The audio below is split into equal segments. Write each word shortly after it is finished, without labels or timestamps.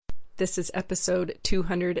This is episode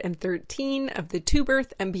 213 of the To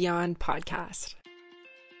Birth and Beyond podcast.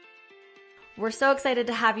 We're so excited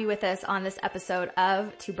to have you with us on this episode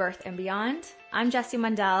of To Birth and Beyond. I'm Jessie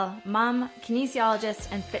Mundell, mom, kinesiologist,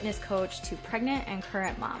 and fitness coach to pregnant and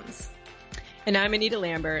current moms. And I'm Anita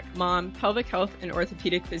Lambert, mom, pelvic health, and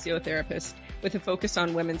orthopedic physiotherapist with a focus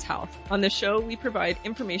on women's health. On the show, we provide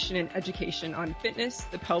information and education on fitness,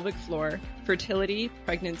 the pelvic floor, fertility,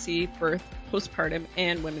 pregnancy, birth, postpartum,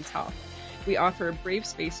 and women's health. We offer a brave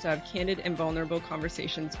space to have candid and vulnerable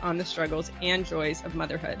conversations on the struggles and joys of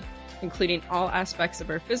motherhood, including all aspects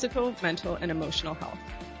of our physical, mental, and emotional health.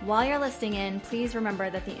 While you're listening in, please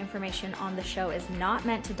remember that the information on the show is not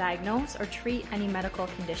meant to diagnose or treat any medical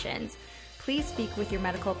conditions. Please speak with your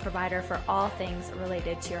medical provider for all things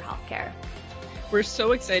related to your healthcare. We're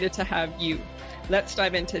so excited to have you. Let's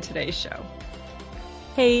dive into today's show.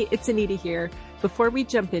 Hey, it's Anita here. Before we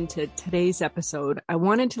jump into today's episode, I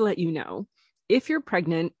wanted to let you know, if you're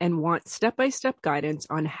pregnant and want step-by-step guidance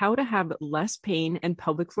on how to have less pain and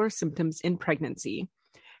pelvic floor symptoms in pregnancy,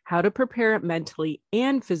 how to prepare mentally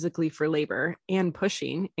and physically for labor and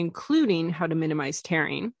pushing, including how to minimize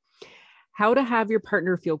tearing, how to have your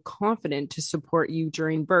partner feel confident to support you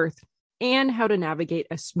during birth, and how to navigate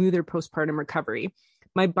a smoother postpartum recovery,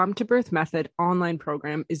 my Bump to Birth Method online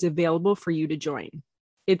program is available for you to join.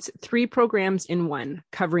 It's 3 programs in one,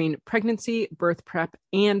 covering pregnancy, birth prep,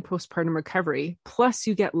 and postpartum recovery, plus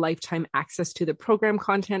you get lifetime access to the program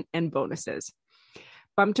content and bonuses.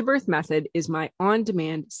 Bump to Birth Method is my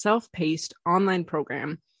on-demand, self-paced online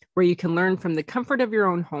program where you can learn from the comfort of your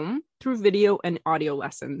own home through video and audio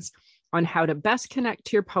lessons on how to best connect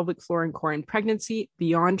to your pelvic floor and core in pregnancy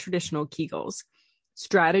beyond traditional Kegels,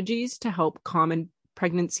 strategies to help common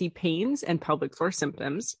pregnancy pains and pelvic floor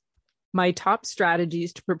symptoms, my top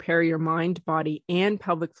strategies to prepare your mind, body, and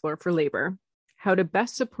pelvic floor for labor, how to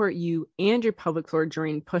best support you and your pelvic floor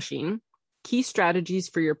during pushing, key strategies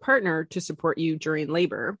for your partner to support you during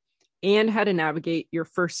labor, and how to navigate your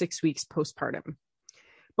first 6 weeks postpartum.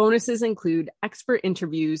 Bonuses include expert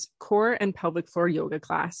interviews, core and pelvic floor yoga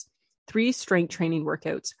class, 3 strength training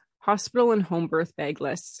workouts, hospital and home birth bag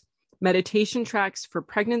lists, meditation tracks for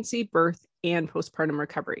pregnancy, birth, and postpartum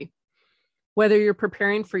recovery. Whether you're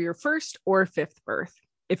preparing for your first or 5th birth,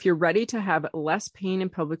 if you're ready to have less pain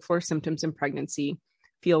and pelvic floor symptoms in pregnancy,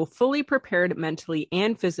 feel fully prepared mentally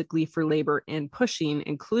and physically for labor and pushing,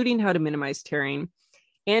 including how to minimize tearing,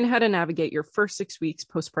 and how to navigate your first 6 weeks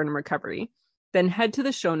postpartum recovery, then head to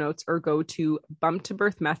the show notes or go to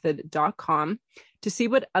bumptobirthmethod.com to see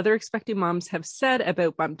what other expecting moms have said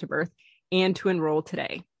about Bump to Birth and to enroll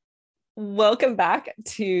today. Welcome back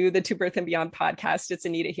to the To Birth and Beyond podcast. It's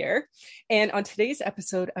Anita here. And on today's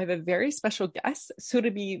episode, I have a very special guest,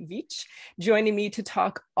 Surabhi Veech, joining me to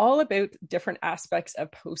talk all about different aspects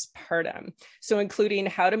of postpartum. So including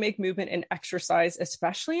how to make movement and exercise,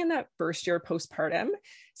 especially in that first year postpartum,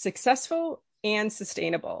 successful and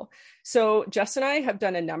sustainable. So Jess and I have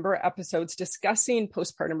done a number of episodes discussing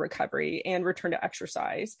postpartum recovery and return to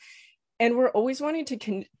exercise. And we're always wanting to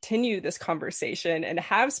continue this conversation and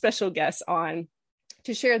have special guests on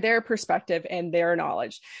to share their perspective and their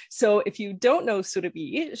knowledge. So if you don't know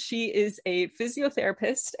Surabhi, she is a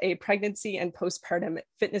physiotherapist, a pregnancy and postpartum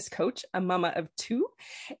fitness coach, a mama of 2,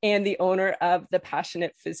 and the owner of The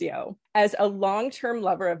Passionate Physio. As a long-term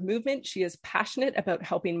lover of movement, she is passionate about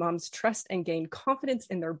helping moms trust and gain confidence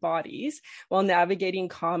in their bodies while navigating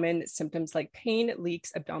common symptoms like pain,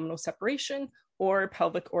 leaks, abdominal separation, or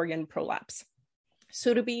pelvic organ prolapse.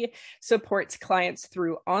 Surabhi supports clients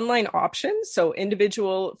through online options, so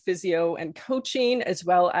individual physio and coaching, as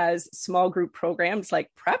well as small group programs like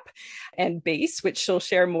PrEP and BASE, which she'll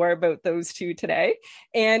share more about those 2 today.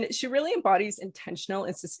 And she really embodies intentional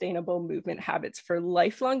and sustainable movement habits for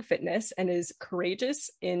lifelong fitness and is courageous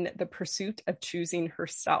in the pursuit of choosing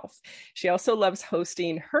herself. She also loves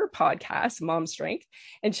hosting her podcast, Mom Strength,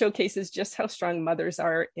 and showcases just how strong mothers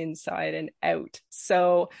are inside and out.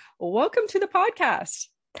 So welcome to the podcast.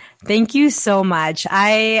 Thank you so much.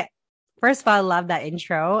 First of all, I love that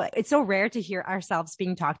intro. It's so rare to hear ourselves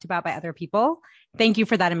being talked about by other people. Thank you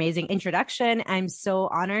for that amazing introduction. I'm so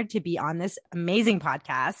honored to be on this amazing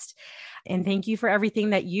podcast. And thank you for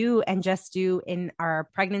everything that you and Jess do in our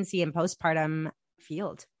pregnancy and postpartum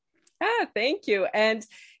field. Thank you. And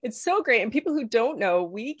it's so great. And people who don't know,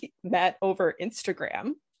 we met over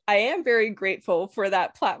Instagram. I am very grateful for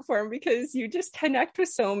that platform because you just connect with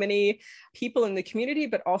so many people in the community,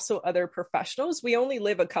 but also other professionals. We only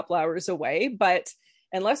live a couple hours away, but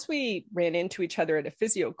unless we ran into each other at a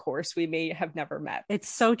physio course, we may have never met. It's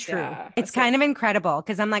so true. It's kind of incredible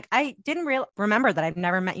because I'm like, I didn't remember that I've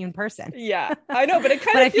never met you in person. Yeah, I know, but it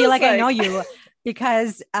kind but of I feel like I know you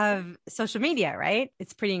because of social media, right?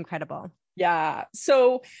 It's pretty incredible. Yeah.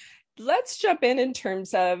 So let's jump in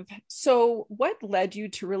terms of, so what led you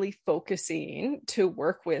to really focusing to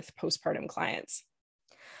work with postpartum clients?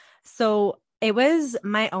 So it was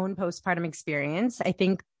my own postpartum experience, I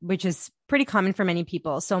think, which is pretty common for many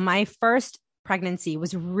people. So my first pregnancy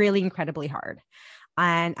was really incredibly hard.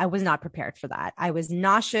 And I was not prepared for that. I was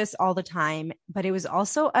nauseous all the time, but it was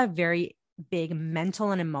also a very big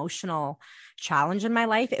mental and emotional challenge in my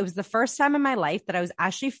life. It was the first time in my life that I was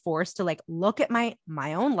actually forced to like look at my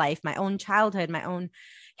own life, my own childhood, my own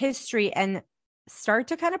history, and start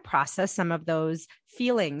to kind of process some of those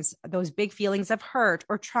feelings, those big feelings of hurt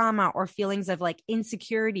or trauma or feelings of like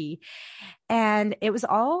insecurity. And it was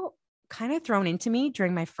all kind of thrown into me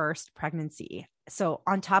during my first pregnancy. So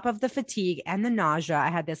on top of the fatigue and the nausea, I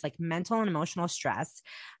had this like mental and emotional stress.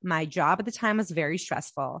 My job at the time was very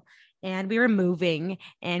stressful. And we were moving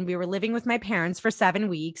and we were living with my parents for 7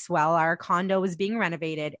 weeks while our condo was being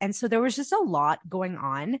renovated. And so there was just a lot going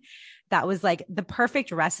on that was like the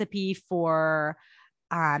perfect recipe for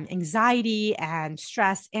anxiety and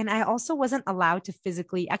stress. And I also wasn't allowed to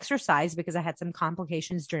physically exercise because I had some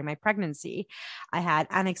complications during my pregnancy. I had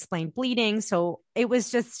unexplained bleeding. So it was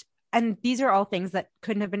just, and these are all things that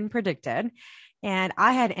couldn't have been predicted. And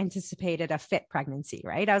I had anticipated a fit pregnancy,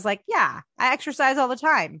 right? I was like, yeah, I exercise all the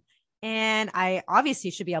time. And I obviously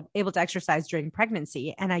should be able to exercise during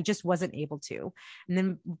pregnancy. And I just wasn't able to. And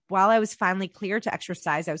then while I was finally clear to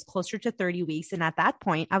exercise, I was closer to 30 weeks. And at that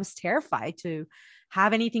point, I was terrified to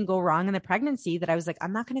have anything go wrong in the pregnancy that I was like,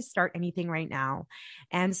 I'm not going to start anything right now.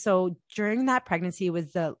 And so during that pregnancy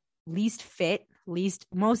was the least fit,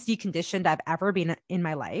 most deconditioned I've ever been in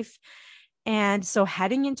my life. And so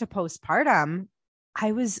heading into postpartum,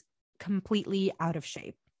 I was completely out of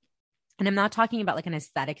shape. And I'm not talking about like an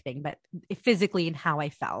aesthetic thing, but physically and how I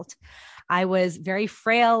felt. I was very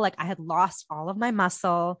frail. Like I had lost all of my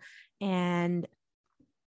muscle. And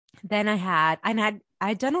then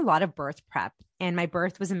I'd done a lot of birth prep and my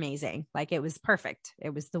birth was amazing. Like it was perfect.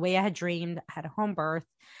 It was the way I had dreamed. I had a home birth.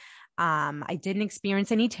 I didn't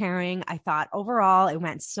experience any tearing. I thought overall it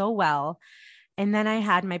went so well. And then I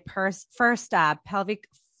had my first pelvic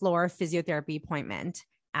floor physiotherapy appointment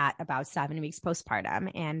at about 7 weeks postpartum.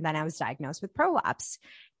 And then I was diagnosed with prolapse.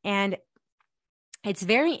 And it's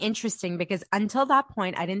very interesting because until that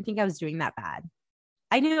point, I didn't think I was doing that bad.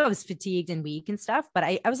 I knew I was fatigued and weak and stuff, but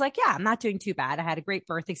I was like, yeah, I'm not doing too bad. I had a great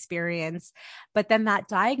birth experience. But then that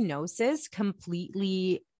diagnosis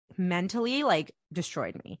completely mentally like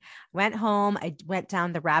destroyed me. Went home. I went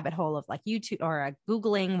down the rabbit hole of like YouTube or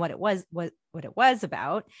Googling what it was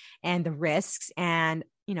about and the risks. And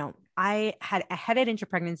I headed into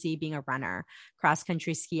pregnancy being a runner,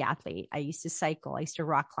 cross-country ski athlete. I used to cycle, I used to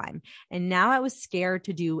rock climb. And now I was scared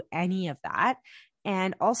to do any of that.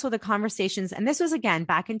 And also the conversations, and this was again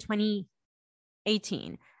back in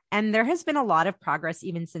 2018. And there has been a lot of progress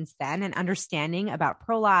even since then and understanding about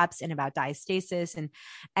prolapse and about diastasis and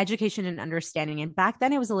education and understanding. And back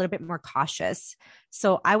then it was a little bit more cautious.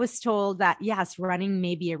 So I was told that yes, running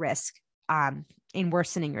may be a risk in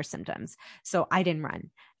worsening your symptoms. So I didn't run.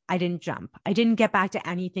 I didn't jump. I didn't get back to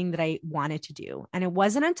anything that I wanted to do. And it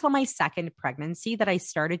wasn't until my second pregnancy that I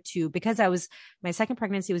started to, because my second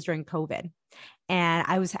pregnancy was during COVID and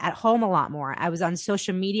I was at home a lot more. I was on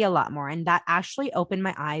social media a lot more. And that actually opened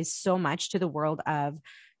my eyes so much to the world of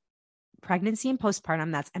pregnancy and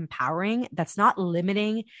postpartum that's empowering, that's not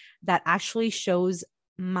limiting, that actually shows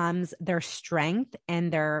moms their strength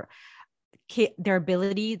and their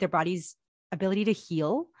ability, their body's ability to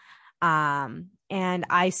heal. And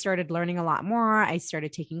I started learning a lot more. I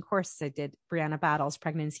started taking courses. I did Brianna Battle's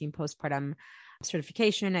pregnancy and postpartum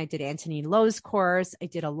certification. I did Anthony Lowe's course. I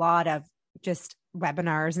did a lot of just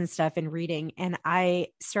webinars and stuff and reading. And I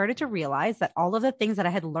started to realize that all of the things that I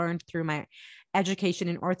had learned through my education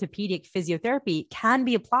in orthopedic physiotherapy can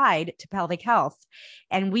be applied to pelvic health.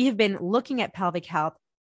 And we have been looking at pelvic health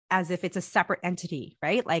as if it's a separate entity,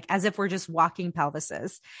 right? Like as if we're just walking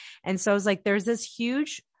pelvises. And so I was like, there's this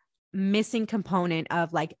huge missing component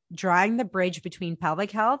of like drawing the bridge between pelvic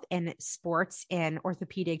health and sports and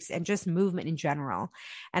orthopedics and just movement in general.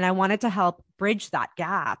 And I wanted to help bridge that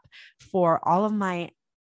gap for all of my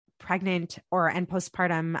pregnant and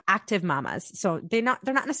postpartum active mamas. So they're not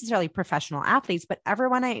necessarily professional athletes, but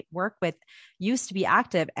everyone I work with used to be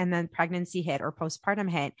active and then pregnancy hit or postpartum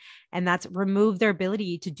hit. And that's removed their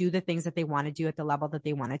ability to do the things that they want to do at the level that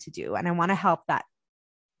they wanted to do. And I want to help that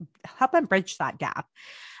help them bridge that gap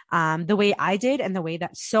the way I did and the way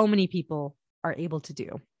that so many people are able to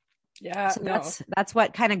do. Yeah, so that's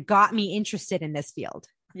what kind of got me interested in this field.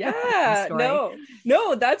 Yeah,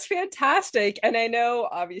 no, that's fantastic. And I know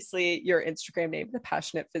obviously your Instagram name, The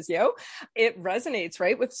Passionate Physio, it resonates,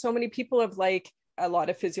 right, with so many people of like a lot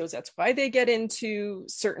of physios. That's why they get into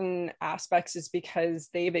certain aspects, is because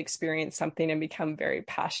they've experienced something and become very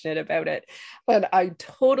passionate about it. But I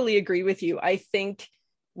totally agree with you. I think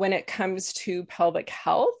when it comes to pelvic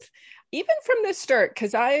health, even from the start,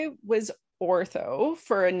 because I was ortho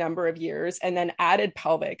for a number of years and then added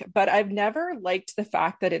pelvic, but I've never liked the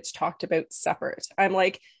fact that it's talked about separate. I'm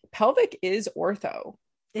like, pelvic is ortho.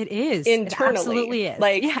 It is internally. It absolutely is.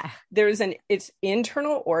 Like, yeah, it's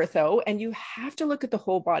internal ortho, and you have to look at the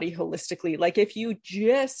whole body holistically. Like, if you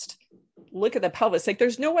just look at the pelvis, like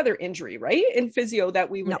there's no other injury, right, in physio that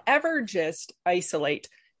we would ever just isolate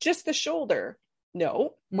just the shoulder.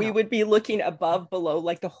 No, we would be looking above, below,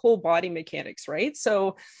 like the whole body mechanics, right?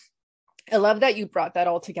 So I love that you brought that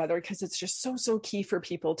all together, because it's just so key for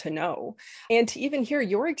people to know and to even hear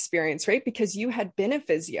your experience, right? Because you had been a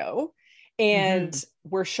physio and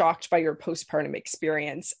were shocked by your postpartum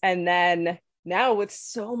experience. And then now with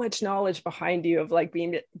so much knowledge behind you of like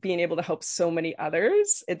being able to help so many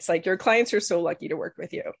others, it's like your clients are so lucky to work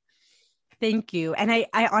with you. Thank you. And I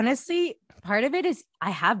honestly, part of it is I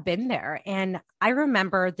have been there. And I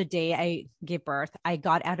remember the day I gave birth, I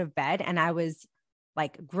got out of bed and I was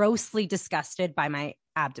like grossly disgusted by my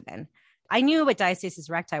abdomen. I knew what diastasis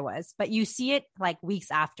recti was, but you see it like weeks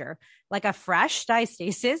after, like a fresh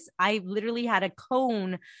diastasis. I literally had a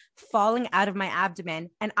cone falling out of my abdomen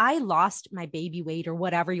and I lost my baby weight, or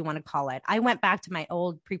whatever you want to call it. I went back to my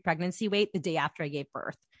old pre-pregnancy weight the day after I gave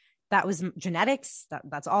birth. That was genetics.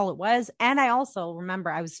 That's all it was. And I also remember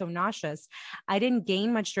I was so nauseous. I didn't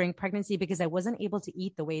gain much during pregnancy because I wasn't able to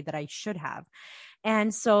eat the way that I should have.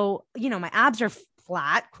 And so, my abs are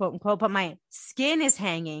flat, quote unquote, but my skin is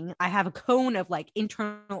hanging. I have a cone of like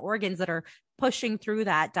internal organs that are pushing through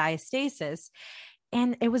that diastasis.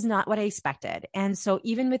 And it was not what I expected. And so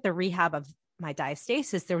even with the rehab of my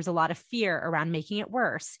diastasis, there was a lot of fear around making it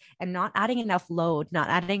worse and not adding enough load, not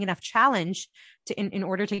adding enough challenge in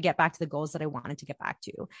order to get back to the goals that I wanted to get back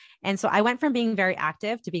to. And so I went from being very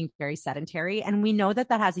active to being very sedentary. And we know that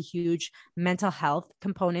that has a huge mental health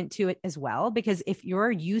component to it as well, because if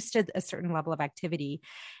you're used to a certain level of activity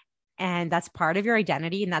and that's part of your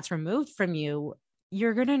identity and that's removed from you,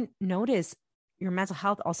 you're going to notice your mental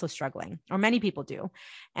health also struggling, or many people do.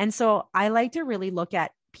 And so I like to really look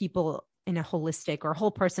at people in a holistic or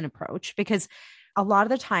whole person approach, because a lot of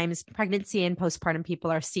the times pregnancy and postpartum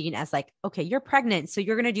people are seen as like, okay, you're pregnant, so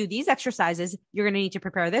you're going to do these exercises. You're going to need to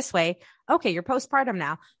prepare this way. Okay, you're postpartum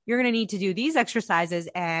now. You're going to need to do these exercises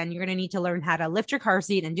and you're going to need to learn how to lift your car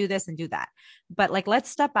seat and do this and do that. But like, let's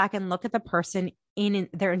step back and look at the person in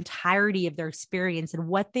their entirety of their experience and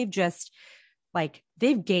what they've just like,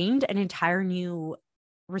 they've gained an entire new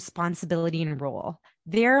responsibility and role.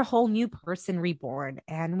 They're a whole new person reborn.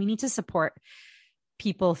 And we need to support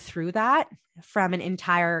people through that from an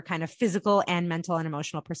entire kind of physical and mental and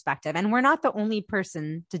emotional perspective. And we're not the only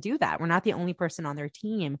person to do that. We're not the only person on their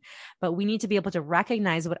team, but we need to be able to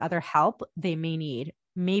recognize what other help they may need.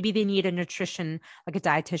 Maybe they need a nutrition, like a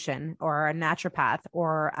dietitian or a naturopath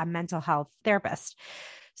or a mental health therapist.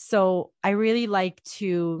 So I really like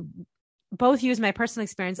to both use my personal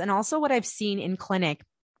experience and also what I've seen in clinic.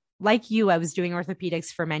 Like you, I was doing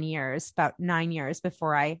orthopedics for many years, about 9 years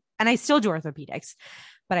before and I still do orthopedics,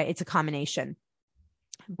 but it's a combination.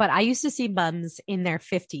 But I used to see moms in their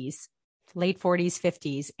 50s, late 40s,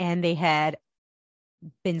 50s, and they had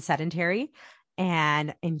been sedentary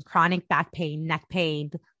and in chronic back pain, neck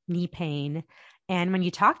pain, knee pain. And when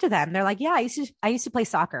you talk to them, they're like, yeah, I used to play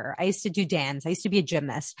soccer. I used to do dance. I used to be a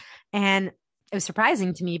gymnast. And it was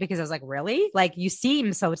surprising to me because I was like, really? Like, you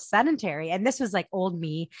seem so sedentary. And this was like old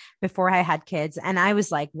me before I had kids. And I was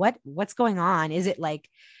like, what's going on? Is it like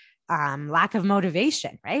lack of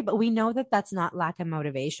motivation? Right. But we know that that's not lack of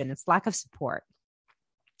motivation. It's lack of support.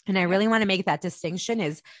 And I really want to make that distinction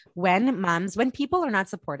is when people are not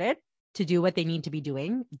supported to do what they need to be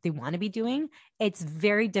doing, they want to be doing, it's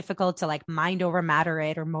very difficult to like mind over matter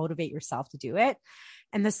it or motivate yourself to do it.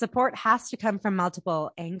 And the support has to come from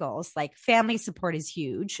multiple angles. Like family support is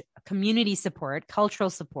huge, community support, cultural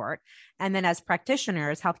support. And then as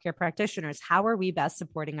practitioners, healthcare practitioners, how are we best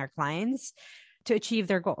supporting our clients to achieve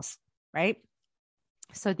their goals, right?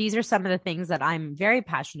 So these are some of the things that I'm very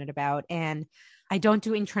passionate about. And I don't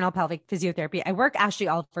do internal pelvic physiotherapy. I work actually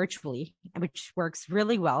all virtually, which works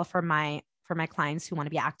really well for my clients who want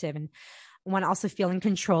to be active. And want to also feel in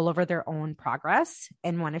control over their own progress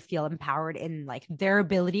and want to feel empowered in like their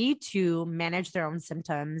ability to manage their own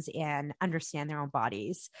symptoms and understand their own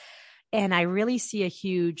bodies. And I really see a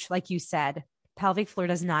huge, like you said, pelvic floor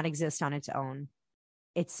does not exist on its own.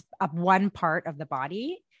 It's one part of the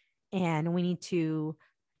body, and we need to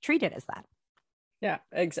treat it as that. Yeah,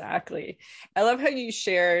 exactly. I love how you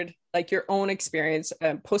shared like your own experience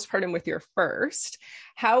postpartum with your first.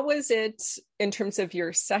 How was it in terms of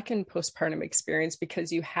your second postpartum experience?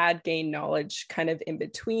 Because you had gained knowledge kind of in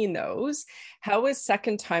between those. How was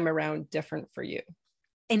second time around different for you?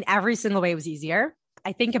 In every single way, it was easier.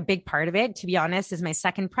 I think a big part of it, to be honest, is my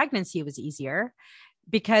second pregnancy was easier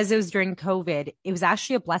because it was during COVID. It was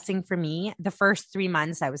actually a blessing for me. The first 3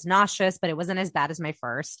 months I was nauseous, but it wasn't as bad as my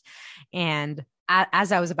first. And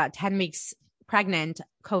as I was about 10 weeks pregnant,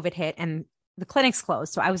 COVID hit and the clinics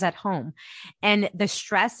closed. So I was at home, and the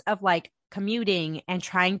stress of like commuting and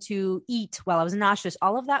trying to eat while I was nauseous,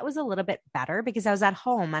 all of that was a little bit better because I was at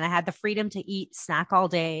home and I had the freedom to eat, snack all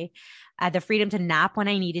day. I had the freedom to nap when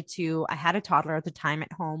I needed to. I had a toddler at the time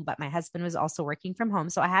at home, but my husband was also working from home.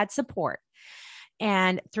 So I had support.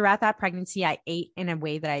 And throughout that pregnancy, I ate in a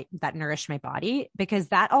way that nourished my body, because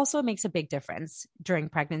that also makes a big difference during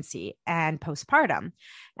pregnancy and postpartum.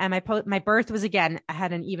 And my birth was, again, I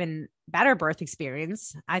had an even better birth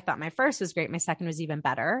experience. I thought my first was great. My second was even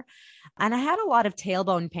better. And I had a lot of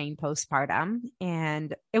tailbone pain postpartum,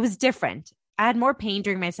 and it was different. I had more pain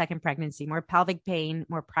during my second pregnancy, more pelvic pain,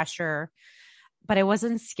 more pressure, but I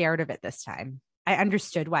wasn't scared of it this time. I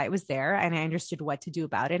understood why it was there and I understood what to do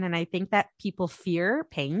about it. And I think that people fear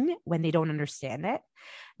pain when they don't understand it.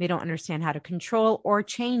 They don't understand how to control or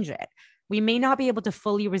change it. We may not be able to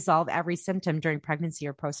fully resolve every symptom during pregnancy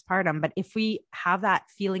or postpartum, but if we have that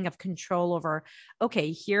feeling of control over,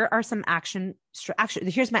 okay, here are some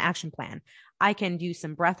here's my action plan. I can do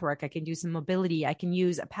some breath work. I can do some mobility. I can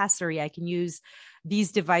use a pessary. I can use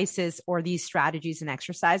these devices or these strategies and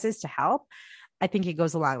exercises to help. I think it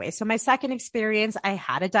goes a long way. So my second experience, I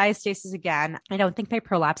had a diastasis again. I don't think my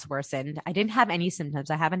prolapse worsened. I didn't have any symptoms.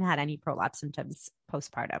 I haven't had any prolapse symptoms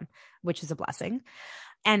postpartum, which is a blessing.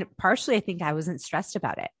 And partially, I think I wasn't stressed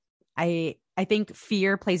about it. I think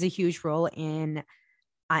fear plays a huge role in,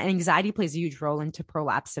 anxiety plays a huge role into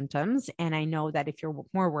prolapse symptoms. And I know that if you're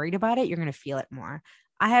more worried about it, you're going to feel it more.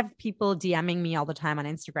 I have people DMing me all the time on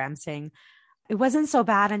Instagram saying, it wasn't so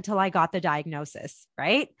bad until I got the diagnosis,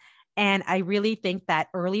 right? And I really think that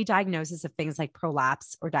early diagnosis of things like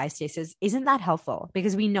prolapse or diastasis isn't that helpful,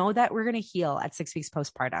 because we know that we're going to heal at 6 weeks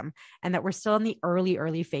postpartum and that we're still in the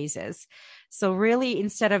early phases. So really,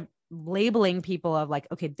 instead of labeling people of like,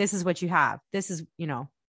 okay, this is what you have, this is,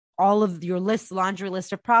 all of your laundry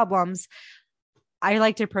list of problems, I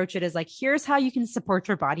like to approach it as like, here's how you can support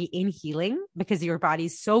your body in healing, because your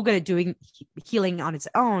body's so good at doing healing on its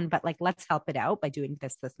own, but like, let's help it out by doing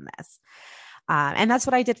this, this, and this. And that's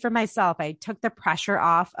what I did for myself. I took the pressure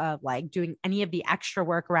off of like doing any of the extra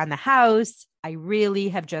work around the house. I really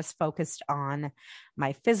have just focused on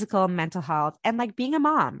my physical, mental health, and like being a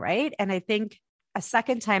mom, right? And I think a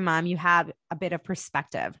second time mom, you have a bit of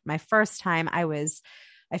perspective. My first time I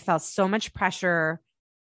felt so much pressure.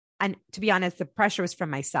 And to be honest, the pressure was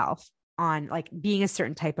from myself on like being a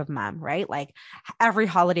certain type of mom, right? Like every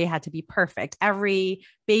holiday had to be perfect. Every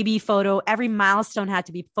baby photo, every milestone had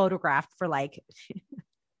to be photographed for like,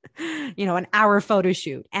 an hour photo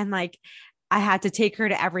shoot. And like, I had to take her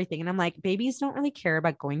to everything. And I'm like, babies don't really care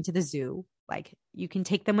about going to the zoo. Like you can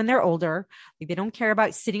take them when they're older. Like they don't care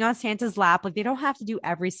about sitting on Santa's lap. Like they don't have to do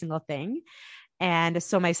every single thing. And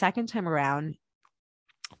so my second time around,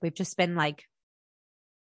 we've just been like,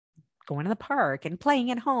 going to the park and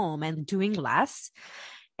playing at home and doing less.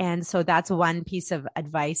 And so that's one piece of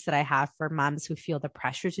advice that I have for moms who feel the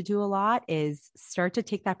pressure to do a lot, is start to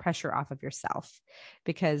take that pressure off of yourself,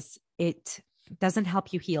 because it doesn't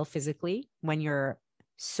help you heal physically when you're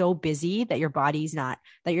so busy that your body's not,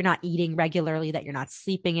 that you're not eating regularly, that you're not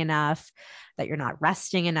sleeping enough, that you're not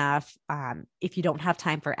resting enough. If you don't have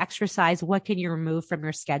time for exercise, what can you remove from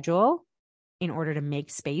your schedule in order to make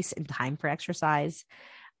space and time for exercise?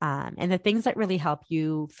 And the things that really help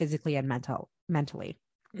you physically and mentally.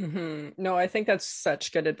 Mm-hmm. No, I think that's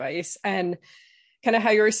such good advice. And kind of how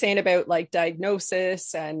you were saying about like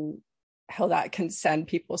diagnosis and how that can send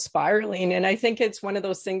people spiraling. And I think it's one of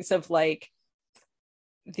those things of like,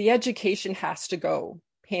 the education has to go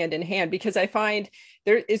hand in hand, because I find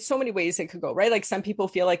there is so many ways it could go, right? Like some people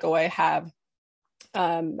feel like, oh, I've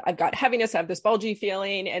got heaviness, I have this bulgy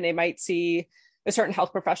feeling, and they might see a certain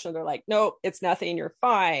health professional, they're like, no, it's nothing, you're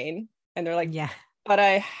fine. And they're like, yeah, but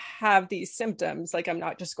I have these symptoms, like I'm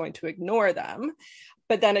not just going to ignore them.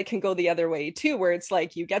 But then it can go the other way too, where it's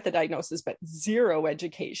like you get the diagnosis, but zero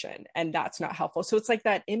education, and that's not helpful. So it's like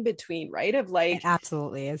that in between, right? Of like, It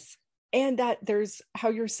absolutely is. and that there's how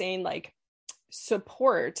you're saying like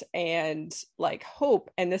support and like hope,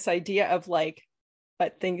 and this idea of like,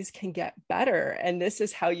 but things can get better. And this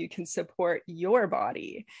is how you can support your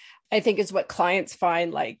body, I think is what clients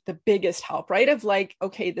find like the biggest help, right? Of like,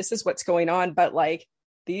 okay, this is what's going on, but like,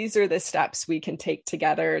 these are the steps we can take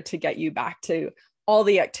together to get you back to all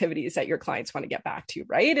the activities that your clients want to get back to,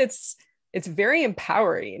 right? It's very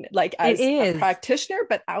empowering, like as a practitioner,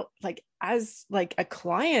 but out like as like a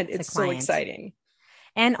client, it's so exciting.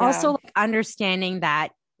 And also like understanding that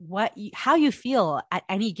how you feel at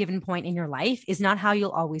any given point in your life is not how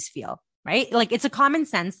you'll always feel, right? Like it's a common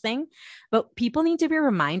sense thing, but people need to be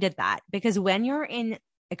reminded that, because when you're in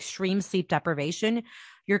extreme sleep deprivation,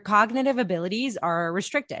 your cognitive abilities are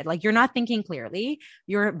restricted. Like you're not thinking clearly,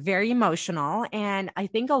 you're very emotional. And I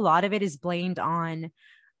think a lot of it is blamed on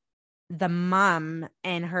the mom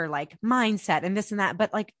and her like mindset and this and that.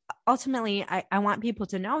 But like ultimately, I want people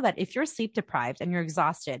to know that if you're sleep deprived and you're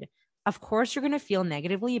exhausted, of course, you're going to feel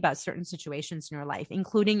negatively about certain situations in your life,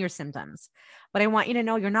 including your symptoms. But I want you to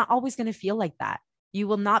know you're not always going to feel like that. You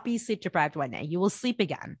will not be sleep deprived one day. You will sleep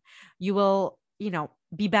again. You will,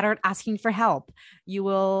 be better at asking for help. You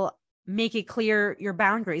will make it clear your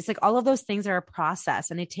boundaries. Like all of those things are a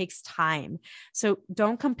process and it takes time. So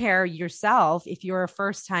don't compare yourself, if you're a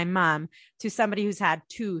first-time mom, to somebody who's had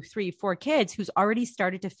 2, 3, 4 kids, who's already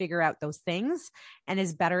started to figure out those things and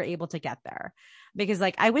is better able to get there. Because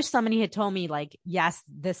like, I wish somebody had told me like, yes,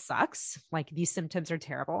 this sucks. Like these symptoms are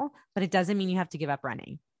terrible, but it doesn't mean you have to give up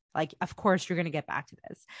running. Like, of course, you're going to get back to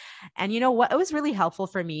this. And what was really helpful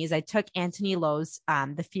for me is I took Anthony Lowe's,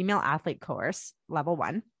 the female athlete course, level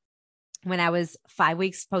 1, when I was 5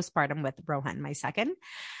 weeks postpartum with Rohan, my second.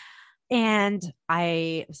 And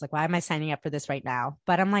I was like, why am I signing up for this right now?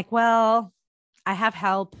 But I'm like, well, I have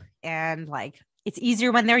help, and like, it's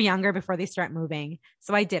easier when they're younger before they start moving.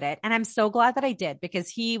 So I did it. And I'm so glad that I did, because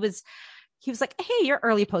he was like, hey, you're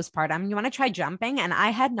early postpartum. You want to try jumping? And I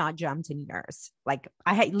had not jumped in years. Like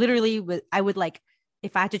I had literally, I would like,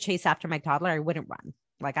 if I had to chase after my toddler, I wouldn't run.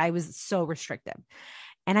 Like I was so restricted,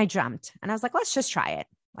 and I jumped, and I was like, let's just try it.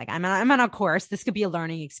 Like I'm on a course. This could be a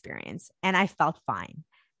learning experience. And I felt fine.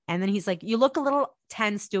 And then he's like, you look a little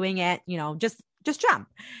tense doing it, just jump.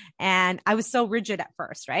 And I was so rigid at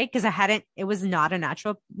first, right? Because it was not a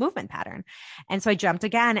natural movement pattern. And so I jumped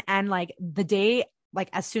again. And like the day, like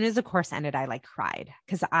as soon as the course ended, I like cried,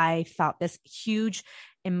 because I felt this huge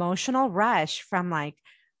emotional rush from like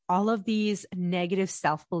all of these negative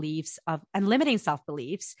self-beliefs and limiting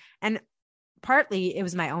self-beliefs. And partly it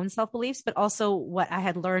was my own self-beliefs, but also what I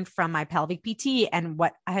had learned from my pelvic PT and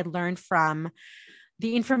what I had learned from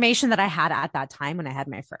the information that I had at that time when I had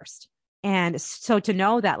my first. And so to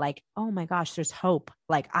know that like, oh my gosh, there's hope.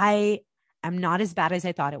 Like I am not as bad as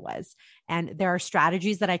I thought it was. And there are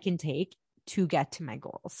strategies that I can take to get to my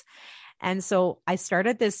goals. And so I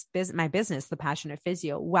started my business, The Passionate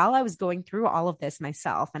Physio, while I was going through all of this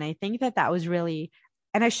myself. And I think that was really,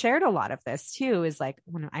 and I shared a lot of this too, is like,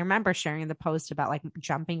 when I remember sharing the post about like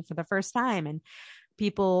jumping for the first time, and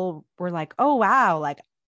people were like, oh, wow, like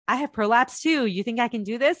I have prolapse too. You think I can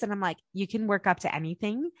do this? And I'm like, you can work up to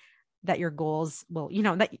anything that your goals will,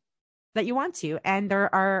 that you want to. And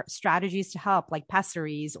there are strategies to help, like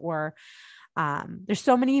pessaries, or there's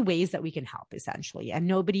so many ways that we can help essentially.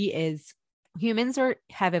 And humans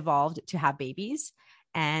have evolved to have babies,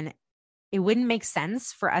 and it wouldn't make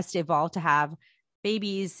sense for us to evolve to have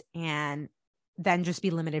babies and then just be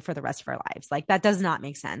limited for the rest of our lives. Like that does not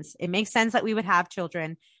make sense. It makes sense that we would have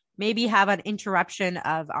children, maybe have an interruption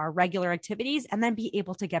of our regular activities, and then be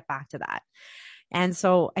able to get back to that. And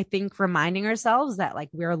so I think reminding ourselves that like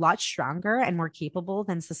we're a lot stronger and more capable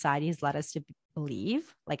than society has led us to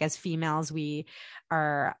believe. Like as females, we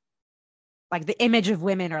are like, the image of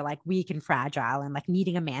women are like weak and fragile and like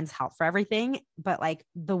needing a man's help for everything. But like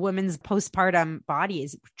the woman's postpartum body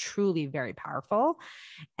is truly very powerful.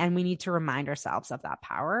 And we need to remind ourselves of that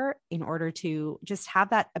power in order to just have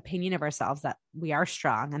that opinion of ourselves that we are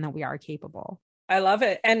strong and that we are capable. I love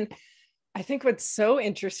it. And I think what's so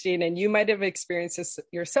interesting, and you might have experienced this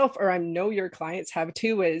yourself, or I know your clients have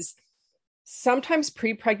too, is sometimes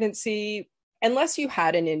pre-pregnancy, unless you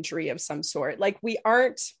had an injury of some sort, like we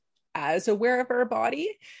aren't as aware of our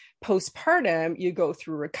body. Postpartum, you go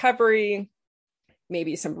through recovery,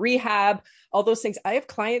 maybe some rehab, all those things. I have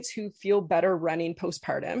clients who feel better running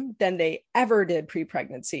postpartum than they ever did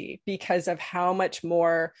pre-pregnancy, because of how much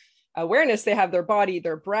more awareness they have, their body,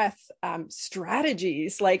 their breath,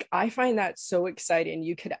 strategies. Like, I find that so exciting.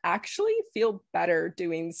 You could actually feel better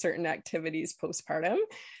doing certain activities postpartum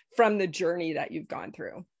from the journey that you've gone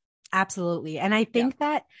through. Absolutely. And I think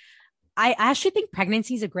that I actually think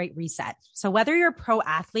pregnancy is a great reset. So whether you're a pro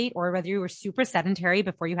athlete or whether you were super sedentary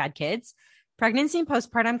before you had kids, pregnancy and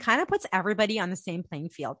postpartum kind of puts everybody on the same playing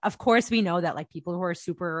field. Of course, we know that like people who are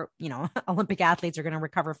super, Olympic athletes are going to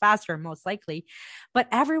recover faster, most likely, but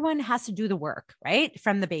everyone has to do the work, right?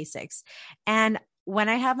 From the basics. And when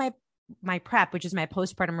I have my prep, which is my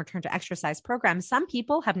postpartum return to exercise program, some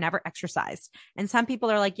people have never exercised. And some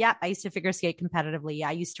people are like, yeah, I used to figure skate competitively. Yeah,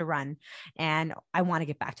 I used to run and I want to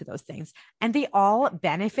get back to those things. And they all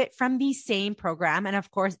benefit from the same program. And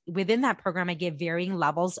of course, within that program, I give varying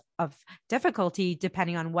levels of difficulty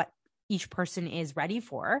depending on what each person is ready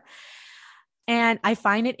for. And I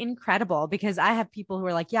find it incredible because I have people who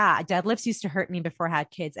are like, yeah, deadlifts used to hurt me before I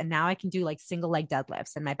had kids. And now I can do like single leg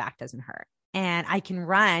deadlifts and my back doesn't hurt. And I can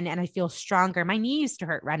run and I feel stronger. My knee used to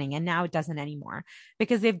hurt running and now it doesn't anymore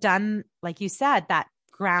because they've done, like you said, that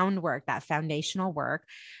groundwork, that foundational work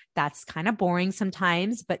that's kind of boring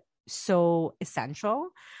sometimes, but so essential.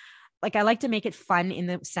 Like, I like to make it fun in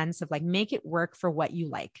the sense of like, make it work for what you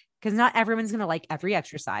like. Because not everyone's going to like every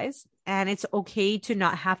exercise. And it's okay to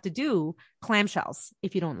not have to do clamshells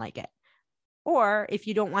if you don't like it. Or if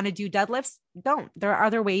you don't want to do deadlifts, don't. There are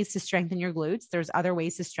other ways to strengthen your glutes. There's other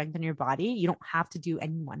ways to strengthen your body. You don't have to do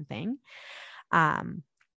any one thing. And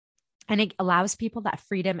it allows people that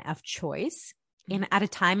freedom of choice at a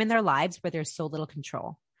time in their lives where there's so little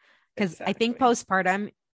control. Because I think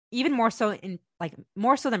postpartum, even more so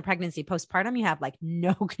than pregnancy, postpartum, you have like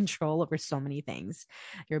no control over so many things.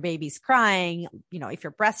 Your baby's crying, if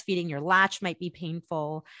you're breastfeeding, your latch might be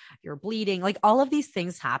painful, you're bleeding, like all of these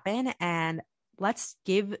things happen. And let's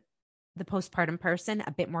give the postpartum person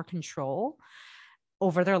a bit more control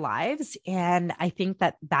over their lives. And I think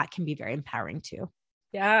that can be very empowering too.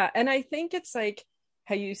 Yeah. And I think it's like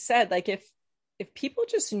how you said, like if people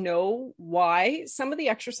just know why some of the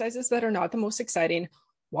exercises that are not the most exciting,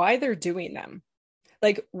 why they're doing them.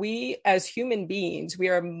 Like, we as human beings, we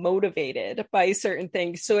are motivated by certain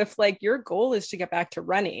things. So if like your goal is to get back to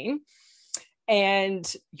running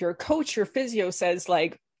and your coach, your physio says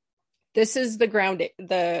like, this is the grounding,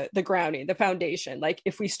 the foundation. Like,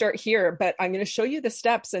 if we start here, but I'm going to show you the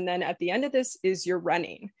steps. And then at the end of this is your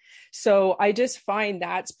running. So I just find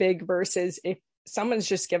that's big versus if someone's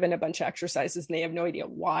just given a bunch of exercises and they have no idea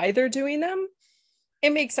why they're doing them.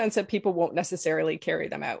 It makes sense that people won't necessarily carry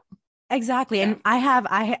them out. Exactly. Yeah. And I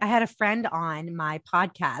had a friend on my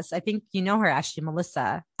podcast. I think you know her, Ashley,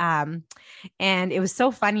 Melissa. And it was so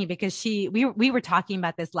funny because we were talking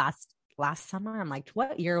about this last summer. I'm like,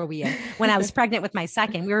 what year are we in? When I was pregnant with my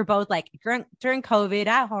second, we were both like during COVID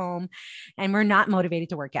at home and we're not motivated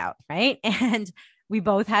to work out. Right. And we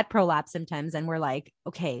both had prolapse symptoms and we're like,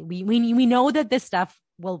 okay, we know that this stuff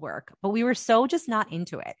will work, but we were so just not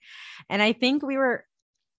into it. And I think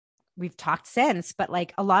we've talked since, but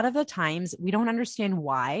like a lot of the times we don't understand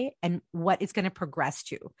why and what it's going to progress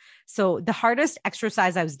to. So the hardest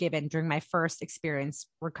exercise I was given during my first experience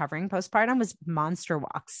recovering postpartum was monster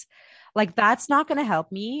walks. Like, that's not going to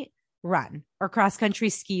help me run or cross country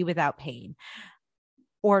ski without pain,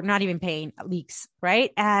 or not even pain, leaks.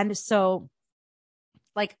 Right. And so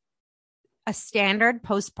like a standard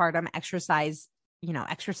postpartum exercises,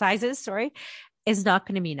 is not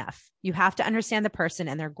going to be enough. You have to understand the person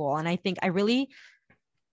and their goal. And I think I really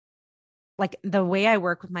like the way I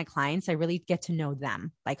work with my clients, I really get to know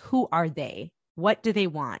them. Like, who are they? What do they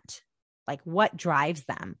want? Like, what drives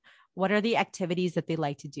them? What are the activities that they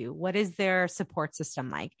like to do? What is their support system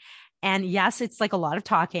like? And yes, it's like a lot of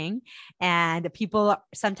talking, and people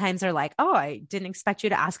sometimes are like, oh, I didn't expect you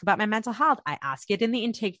to ask about my mental health. I ask it in the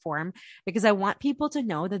intake form because I want people to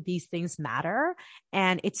know that these things matter.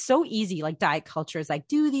 And it's so easy. Like, diet culture is like,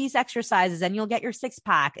 do these exercises and you'll get your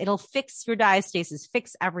 6-pack. It'll fix your diastasis,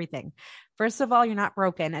 fix everything. First of all, you're not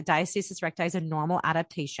broken. A diastasis recti is a normal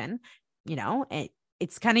adaptation.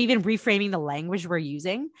 It's kind of even reframing the language we're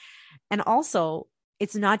using. And also,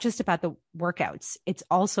 it's not just about the workouts. It's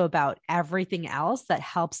also about everything else that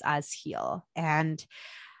helps us heal. And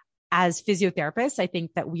as physiotherapists, I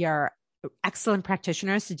think that we are excellent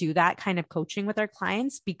practitioners to do that kind of coaching with our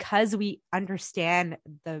clients because we understand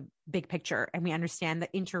the big picture and we understand the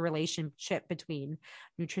interrelationship between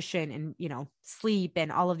nutrition and, sleep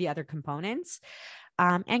and all of the other components,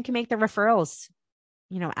 and can make the referrals,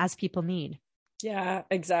 as people need. Yeah,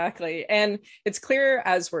 exactly. And it's clear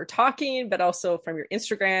as we're talking, but also from your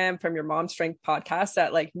Instagram, from your Mom Strength podcast,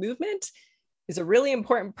 that like movement is a really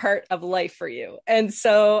important part of life for you. And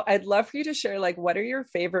so I'd love for you to share, like, what are your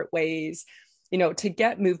favorite ways, to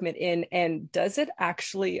get movement in, and does it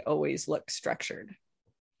actually always look structured?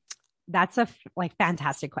 That's a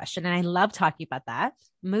fantastic question. And I love talking about that.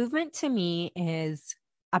 Movement to me is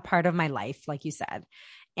a part of my life, like you said,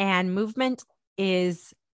 and movement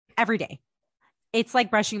is every day. It's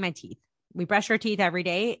like brushing my teeth. We brush our teeth every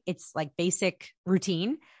day. It's like basic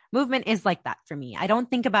routine. Movement is like that for me. I don't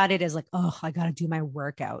think about it as like, oh, I got to do my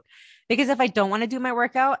workout. Because if I don't want to do my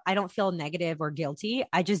workout, I don't feel negative or guilty.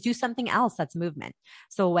 I just do something else that's movement.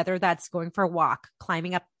 So whether that's going for a walk,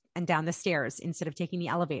 climbing up and down the stairs instead of taking the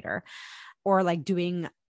elevator, or like doing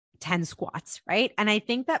 10 squats, right? And I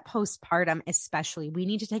think that postpartum, especially, we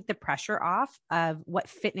need to take the pressure off of what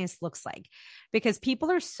fitness looks like, because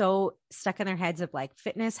people are so stuck in their heads of like,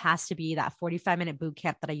 fitness has to be that 45-minute boot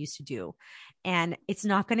camp that I used to do. And it's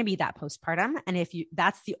not going to be that postpartum. And if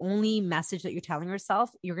that's the only message that you're telling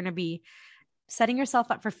yourself, you're going to be setting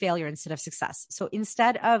yourself up for failure instead of success. So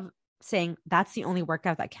instead of saying that's the only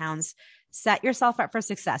workout that counts, set yourself up for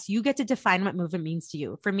success. You get to define what movement means to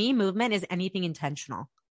you. For me, movement is anything intentional.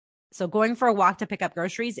 So going for a walk to pick up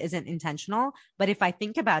groceries isn't intentional, but if I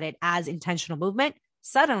think about it as intentional movement,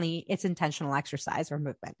 suddenly it's intentional exercise or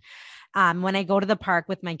movement. When I go to the park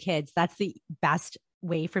with my kids, that's the best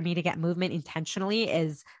way for me to get movement intentionally,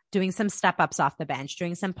 is doing some step ups off the bench,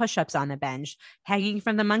 doing some push-ups on the bench, hanging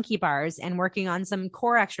from the monkey bars and working on some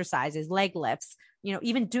core exercises, leg lifts,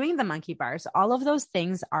 even doing the monkey bars. All of those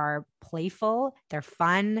things are playful. They're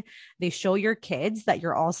fun. They show your kids that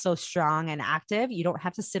you're also strong and active. You don't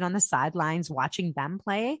have to sit on the sidelines watching them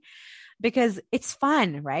play, because it's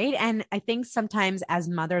fun, right? And I think sometimes as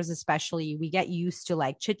mothers, especially, we get used to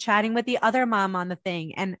like chit-chatting with the other mom on the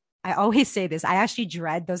thing. And I always say this, I actually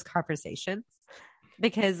dread those conversations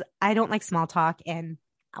because I don't like small talk. And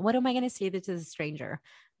what am I going to say to the stranger?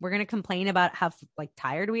 We're going to complain about how like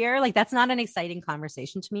tired we are. Like, that's not an exciting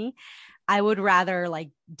conversation to me. I would rather like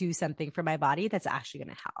do something for my body that's actually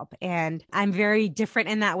going to help. And I'm very different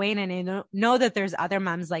in that way. And I know that there's other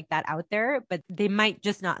moms like that out there, but they might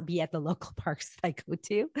just not be at the local parks that I go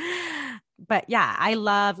to. But yeah, I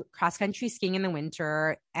love cross country skiing in the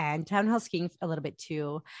winter and downhill skiing a little bit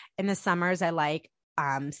too. In the summers, I like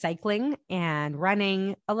cycling and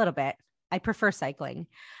running a little bit. I prefer cycling.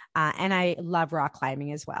 And I love rock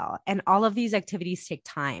climbing as well. And all of these activities take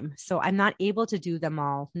time. So I'm not able to do them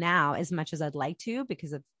all now as much as I'd like to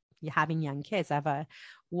because of having young kids. I have a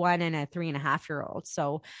 1 and a 3.5-year-old.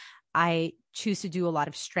 So I choose to do a lot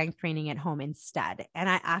of strength training at home instead. And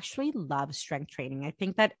I actually love strength training. I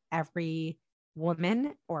think that every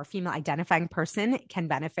woman or female identifying person can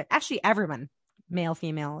benefit. Actually, everyone, male,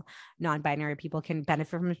 female, non-binary people can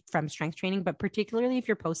benefit from strength training, but particularly if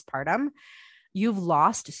you're postpartum, you've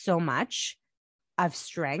lost so much of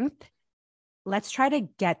strength. Let's try to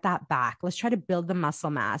get that back. Let's try to build the muscle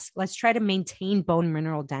mass. Let's try to maintain bone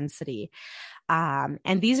mineral density.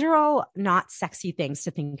 And these are all not sexy things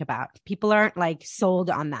to think about. People aren't like sold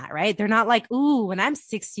on that, right? They're not like, ooh, when I'm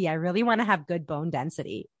 60, I really want to have good bone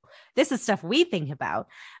density. This is stuff we think about,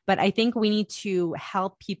 but I think we need to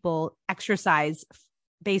help people exercise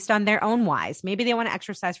based on their own whys. Maybe they want to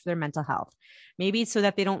exercise for their mental health. Maybe it's so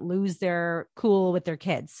that they don't lose their cool with their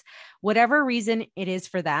kids. Whatever reason it is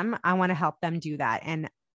for them, I want to help them do that. And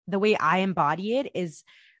the way I embody it is,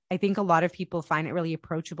 I think a lot of people find it really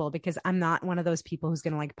approachable because I'm not one of those people who's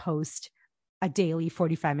going to like post a daily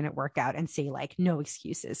 45-minute workout and say like no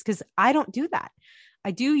excuses, because I don't do that.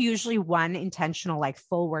 I do usually one intentional like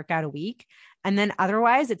full workout a week. And then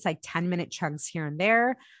otherwise it's like 10-minute chunks here and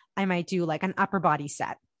there. I might do like an upper body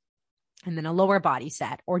set and then a lower body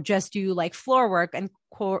set, or just do like floor work and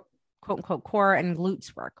quote unquote core and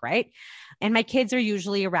glutes work. Right. And my kids are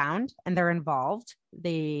usually around and they're involved.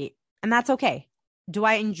 And that's okay. Do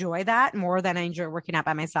I enjoy that more than I enjoy working out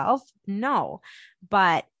by myself? No,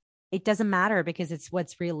 but it doesn't matter because it's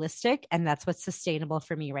what's realistic and that's what's sustainable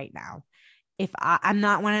for me right now. If I'm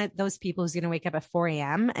not one of those people who's going to wake up at 4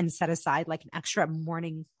 a.m. and set aside like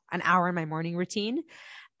an hour in my morning routine.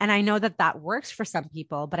 And I know that that works for some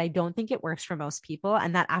people, but I don't think it works for most people.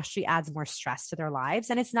 And that actually adds more stress to their lives.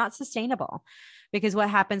 And it's not sustainable because what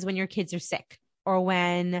happens when your kids are sick or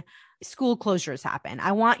when school closures happen?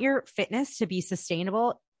 I want your fitness to be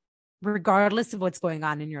sustainable regardless of what's going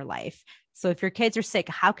on in your life. So if your kids are sick,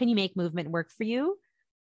 how can you make movement work for you?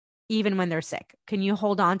 Even when they're sick, can you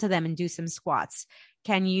hold on to them and do some squats?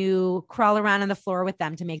 Can you crawl around on the floor with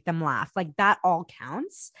them to make them laugh? Like that all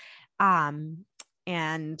counts.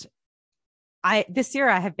 And this year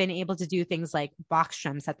I have been able to do things like box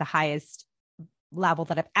jumps at the highest level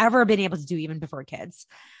that I've ever been able to do, even before kids.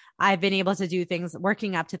 I've been able to do things,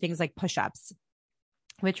 working up to things like push-ups,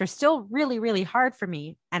 which are still really, really hard for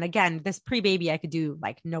me. And again, this pre-baby, I could do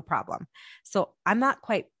like no problem. So I'm not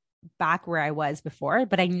quite back where I was before,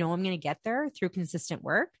 but I know I'm going to get there through consistent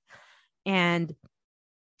work and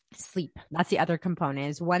sleep. That's the other component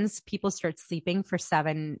is once people start sleeping for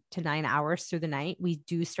 7 to 9 hours through the night, we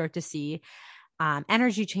do start to see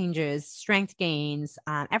energy changes, strength gains,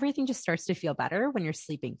 everything just starts to feel better when you're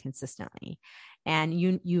sleeping consistently. And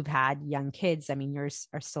you've had young kids. I mean, yours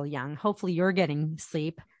are still young. Hopefully you're getting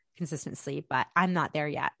sleep, consistent sleep, but I'm not there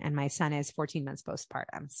yet. And my son is 14 months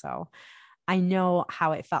postpartum. So I know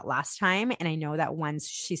how it felt last time. And I know that once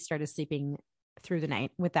she started sleeping through the night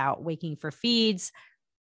without waking for feeds,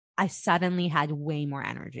 I suddenly had way more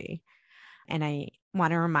energy. And I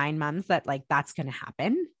want to remind moms that like that's going to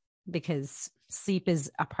happen because sleep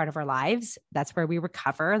is a part of our lives. That's where we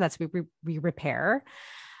recover. That's where we repair.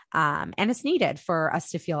 And it's needed for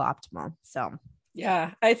us to feel optimal. So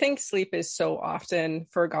yeah, I think sleep is so often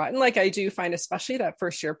forgotten. Like I do find, especially that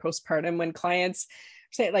first year postpartum, when clients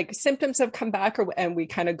say like symptoms have come back and we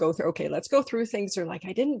kind of go through, okay, let's go through things. Or like,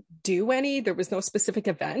 I didn't do any, there was no specific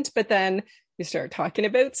event, but then you start talking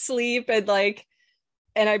about sleep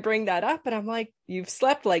and I bring that up and I'm like, you've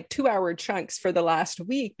slept like 2-hour chunks for the last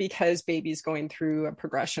week because baby's going through a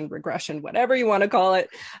progression, regression, whatever you want to call it.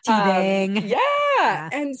 Teething. Yeah.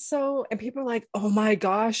 And people are like, oh my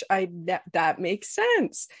gosh, that makes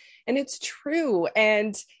sense. And it's true.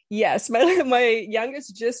 And yes, my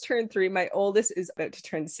youngest just turned 3. My oldest is about to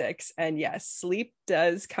turn 6. And yes, sleep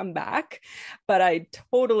does come back, but I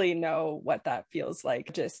totally know what that feels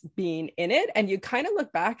like just being in it. And you kind of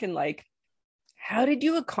look back and like, how did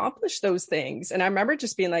you accomplish those things? And I remember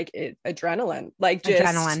just being like adrenaline.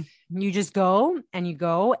 You just go and you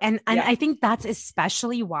go. And yeah. I think that's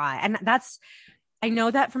especially why. And I know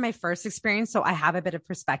that from my first experience. So I have a bit of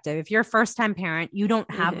perspective. If you're a first time parent, you don't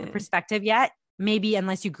have the perspective yet, maybe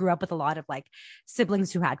unless you grew up with a lot of like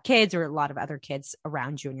siblings who had kids or a lot of other kids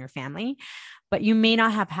around you in your family, but you may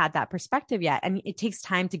not have had that perspective yet. And it takes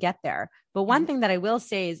time to get there. But one thing that I will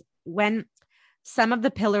say is when some of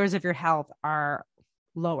the pillars of your health are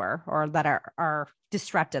lower or that are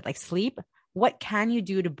disrupted, like sleep, what can you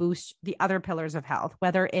do to boost the other pillars of health,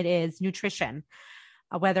 whether it is nutrition,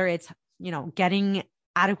 whether it's, getting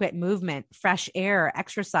adequate movement, fresh air,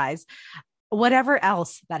 exercise, whatever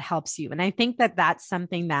else that helps you. And I think that that's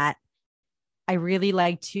something that I really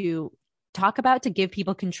like to talk about to give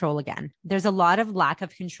people control again. There's a lot of lack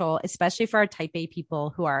of control, especially for our type A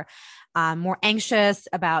people who are more anxious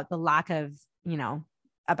about the lack of,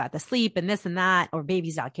 about the sleep and this and that, or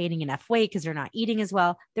baby's not gaining enough weight because they're not eating as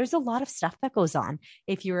well. There's a lot of stuff that goes on.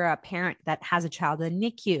 If you're a parent that has a child in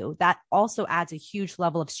NICU, that also adds a huge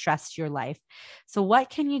level of stress to your life. So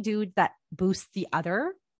what can you do that boosts the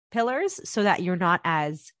other pillars so that you're not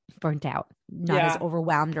as burnt out, not as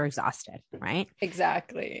overwhelmed or exhausted, right?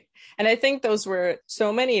 Exactly. And I think those were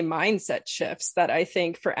so many mindset shifts that I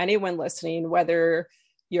think for anyone listening, whether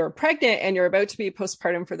you're pregnant and you're about to be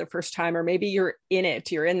postpartum for the first time, or maybe you're in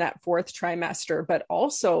that 4th trimester, but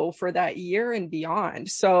also for that year and beyond.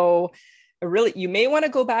 So really, you may want to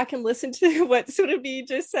go back and listen to what Surabhi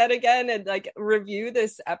just said again and like review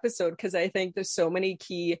this episode, because I think there's so many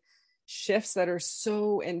key shifts that are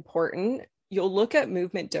so important. You'll look at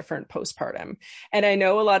movement different postpartum. And I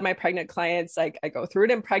know a lot of my pregnant clients, like I go through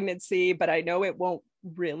it in pregnancy, but I know it won't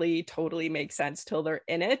really totally make sense till they're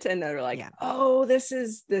in it. And they're like, oh, this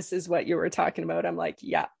is what you were talking about. I'm like,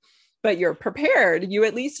 yeah, but you're prepared. You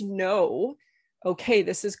at least know, okay,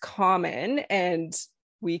 this is common and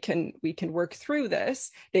we can work through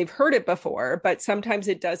this. They've heard it before, but sometimes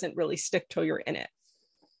it doesn't really stick till you're in it.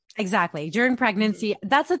 Exactly. During pregnancy,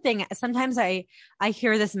 that's the thing. Sometimes I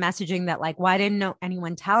hear this messaging that like, why didn't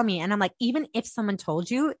anyone tell me? And I'm like, even if someone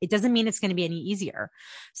told you, it doesn't mean it's going to be any easier.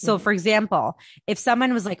 So for example, if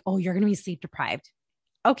someone was like, oh, you're going to be sleep deprived.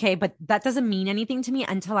 Okay. But that doesn't mean anything to me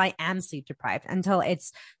until I am sleep deprived, until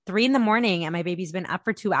it's 3 a.m. and my baby's been up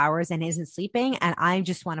for 2 hours and isn't sleeping. And I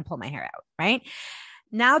just want to pull my hair out. Right.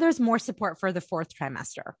 Now there's more support for the 4th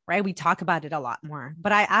trimester, right? We talk about it a lot more,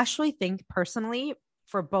 but I actually think personally,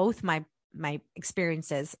 for both my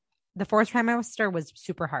experiences, the 4th trimester was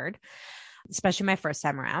super hard, especially my first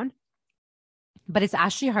time around, but it's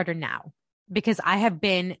actually harder now because I have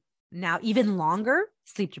been now even longer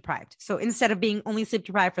sleep deprived. So instead of being only sleep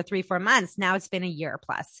deprived for 3-4 months, now it's been a year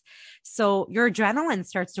plus. So your adrenaline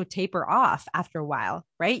starts to taper off after a while,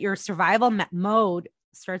 right? Your survival mode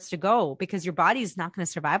starts to go because your body is not going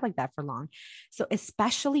to survive like that for long. So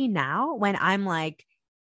especially now when I'm like,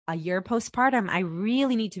 a year postpartum, I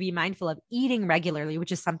really need to be mindful of eating regularly,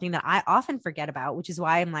 which is something that I often forget about, which is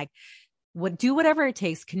why I'm like, do whatever it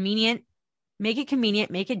takes, make it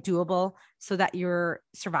convenient, make it doable so that you're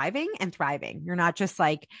surviving and thriving. You're not just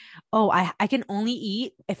like, oh, I can only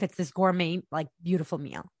eat if it's this gourmet, like beautiful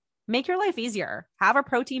meal. Make your life easier. Have a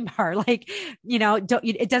protein bar. Like,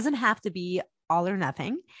 it doesn't have to be all or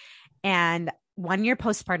nothing. And 1 year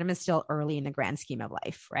postpartum is still early in the grand scheme of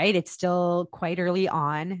life, right? It's still quite early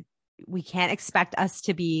on. We can't expect us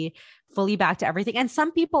to be fully back to everything. And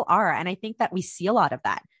some people are. And I think that we see a lot of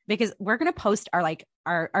that because we're going to post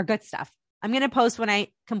our good stuff. I'm going to post when I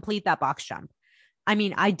complete that box jump. I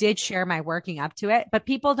mean, I did share my working up to it, but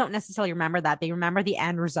people don't necessarily remember that. They remember the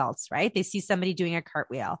end results, right? They see somebody doing a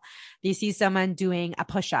cartwheel. They see someone doing a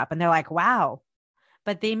push-up and they're like, wow.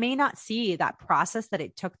 But they may not see that process that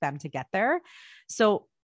it took them to get there. So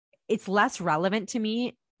it's less relevant to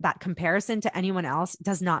me. That comparison to anyone else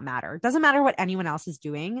does not matter. It doesn't matter what anyone else is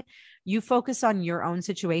doing. You focus on your own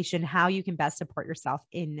situation, how you can best support yourself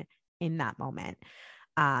in that moment.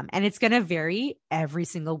 And it's going to vary every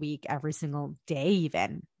single week, every single day,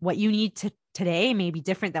 even what you need today may be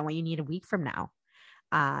different than what you need a week from now.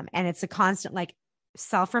 And it's a constant like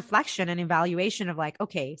self-reflection and evaluation of like,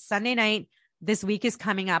 okay, Sunday night, this week is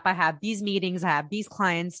coming up. I have these meetings. I have these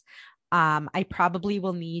clients. I probably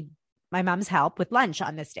will need my mom's help with lunch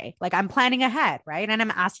on this day. Like I'm planning ahead, right? And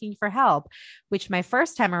I'm asking for help, which my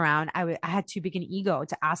first time around, I had too big an ego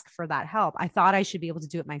to ask for that help. I thought I should be able to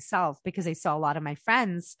do it myself because I saw a lot of my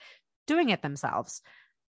friends doing it themselves.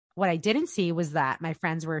 What I didn't see was that my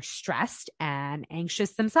friends were stressed and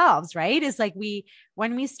anxious themselves, right? It's like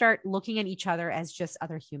when we start looking at each other as just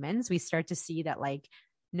other humans, we start to see that like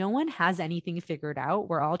no one has anything figured out.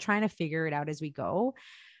 We're all trying to figure it out as we go.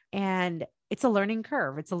 And it's a learning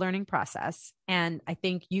curve. It's a learning process. And I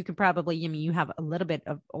think you could probably, you have a little bit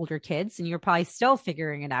of older kids and you're probably still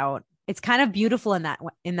figuring it out. It's kind of beautiful in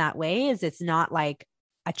that way is it's not like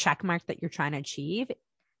a check mark that you're trying to achieve.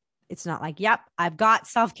 It's not like, yep, I've got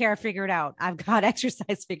self-care figured out. I've got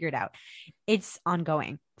exercise figured out. It's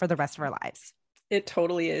ongoing for the rest of our lives. It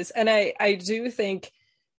totally is. And I do think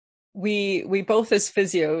we both as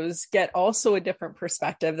physios get also a different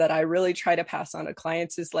perspective that I really try to pass on to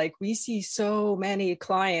clients is like, we see so many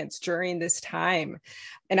clients during this time.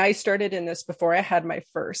 And I started in this before I had my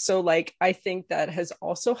first. So like, I think that has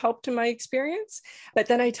also helped in my experience. But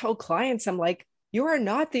then I tell clients, I'm like, you are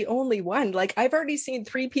not the only one. Like I've already seen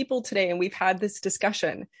 3 people today and we've had this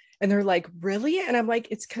discussion. And they're like, really? And I'm like,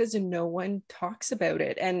 it's because no one talks about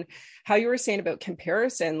it. And how you were saying about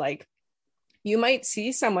comparison, like, you might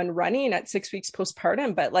see someone running at 6 weeks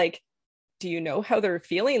postpartum, but like, do you know how they're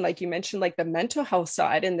feeling? Like you mentioned, like the mental health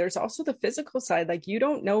side, and there's also the physical side. Like you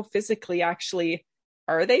don't know physically, actually,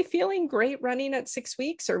 are they feeling great running at 6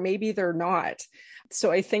 weeks, or maybe they're not.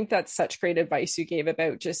 So I think that's such great advice you gave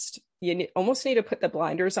about just, almost need to put the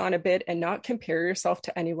blinders on a bit and not compare yourself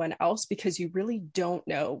to anyone else because you really don't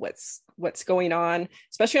know what's going on,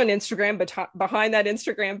 especially on Instagram, but behind that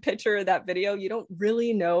Instagram picture, that video, you don't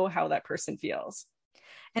really know how that person feels.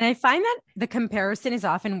 And I find that the comparison is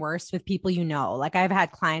often worse with people, like I've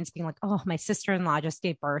had clients being like, oh, my sister-in-law just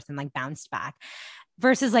gave birth and like bounced back.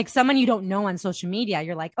 Versus like someone you don't know on social media,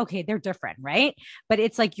 you're like, okay, they're different, right? But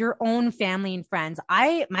it's like your own family and friends.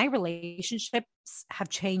 My relationships have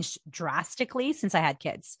changed drastically since I had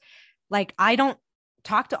kids. Like I don't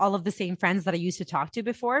talk to all of the same friends that I used to talk to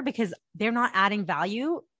before because they're not adding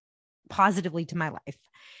value positively to my life.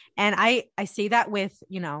 And I say that with,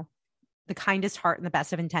 the kindest heart and the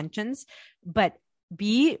best of intentions, but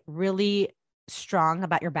be really strong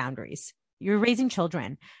about your boundaries. You're raising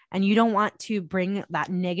children and you don't want to bring that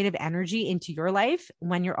negative energy into your life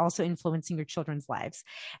when you're also influencing your children's lives.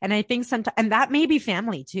 And I think sometimes, and that may be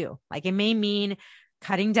family too. Like it may mean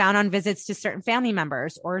cutting down on visits to certain family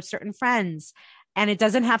members or certain friends. And it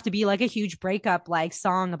doesn't have to be like a huge breakup, like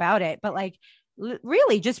song about it, but like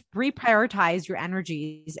really just reprioritize your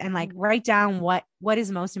energies and like write down what is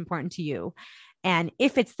most important to you. And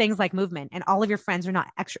if it's things like movement and all of your friends are not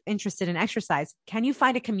interested in exercise, can you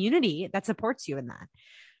find a community that supports you in that?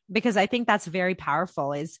 Because I think that's very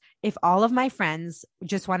powerful is if all of my friends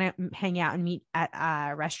just want to hang out and meet at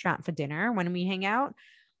a restaurant for dinner when we hang out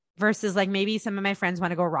versus like maybe some of my friends want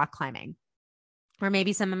to go rock climbing or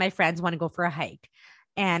maybe some of my friends want to go for a hike.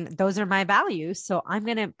 And those are my values. So I'm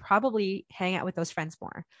going to probably hang out with those friends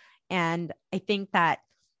more. And I think that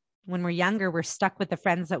when we're younger, we're stuck with the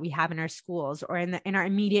friends that we have in our schools or in our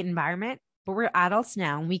immediate environment, but we're adults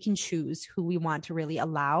now and we can choose who we want to really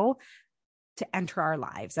allow to enter our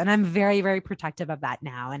lives. And I'm very, very protective of that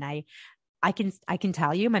now. And I I can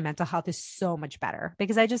tell you my mental health is so much better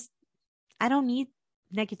because I don't need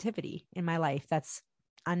negativity in my life. That's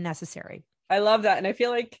unnecessary. I love that. And I feel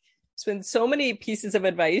like there's been so many pieces of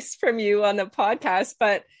advice from you on the podcast,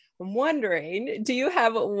 but I'm wondering, do you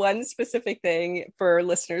have one specific thing for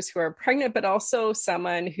listeners who are pregnant, but also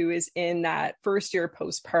someone who is in that first year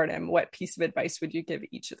postpartum? What piece of advice would you give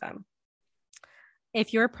each of them?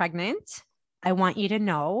 If you're pregnant, I want you to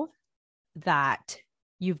know that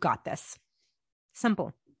you've got this.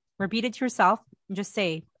 Simple. Repeat it to yourself and just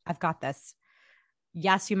say, I've got this.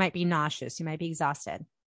 Yes, you might be nauseous. You might be exhausted,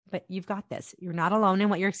 but you've got this. You're not alone in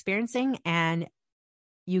what you're experiencing, and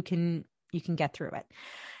you can get through it.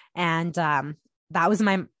 And that was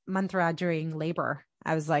my mantra during labor.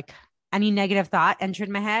 I was like, any negative thought entered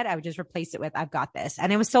my head, I would just replace it with, I've got this.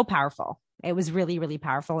 And it was so powerful. It was really, really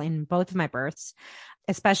powerful in both of my births,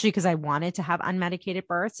 especially because I wanted to have unmedicated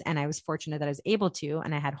births. And I was fortunate that I was able to,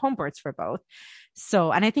 and I had home births for both.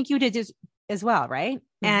 So, and I think you did as well, right?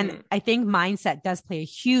 Mm-hmm. And I think mindset does play a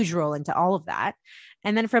huge role into all of that.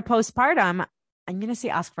 And then for postpartum, I'm going to say,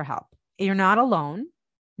 ask for help. You're not alone.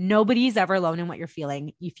 Nobody's ever alone in what you're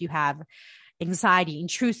feeling. If you have anxiety,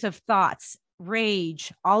 intrusive thoughts,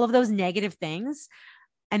 rage, all of those negative things,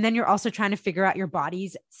 and then you're also trying to figure out your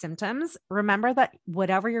body's symptoms, remember that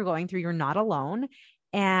whatever you're going through, you're not alone,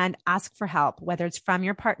 and ask for help, whether it's from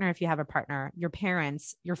your partner, if you have a partner, your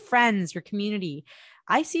parents, your friends, your community.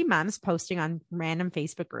 I see moms posting on random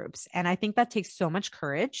Facebook groups, and I think that takes so much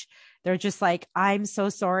courage. They're just like, I'm so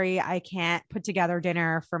sorry. I can't put together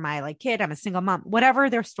dinner for my kid. I'm a single mom, whatever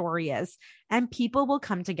their story is. And people will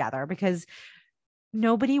come together because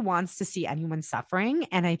nobody wants to see anyone suffering.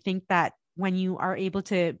 And I think that when you are able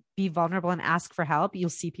to be vulnerable and ask for help, you'll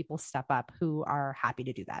see people step up who are happy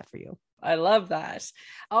to do that for you. I love that.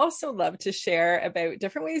 I also love to share about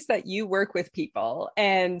different ways that you work with people.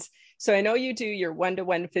 And so I know you do your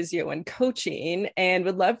one-to-one physio and coaching, and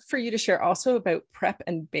would love for you to share also about prep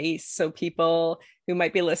and base. So people who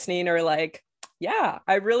might be listening are like, yeah,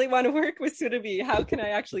 I really want to work with Surabhi. How can I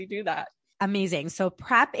actually do that? Amazing. So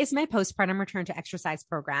PrEP is my postpartum return to exercise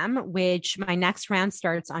program, which my next round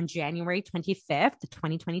starts on January 25th,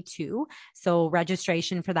 2022. So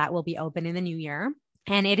registration for that will be open in the new year.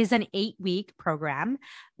 And it is an 8-week program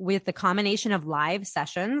with a combination of live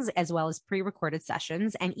sessions as well as pre-recorded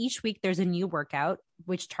sessions. And each week there's a new workout,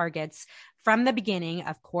 which targets from the beginning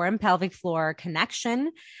of core and pelvic floor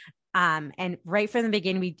connection. And right from the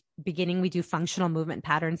beginning, we do functional movement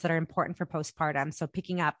patterns that are important for postpartum. So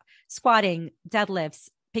picking up squatting, deadlifts,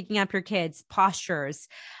 picking up your kids, postures.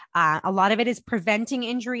 A lot of it is preventing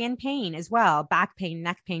injury and pain as well. Back pain,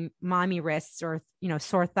 neck pain, mommy wrists, or,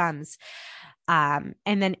 sore thumbs. And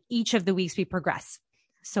then each of the weeks we progress.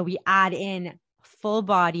 So we add in full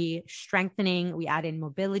body strengthening, we add in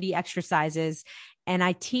mobility exercises, and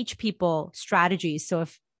I teach people strategies. So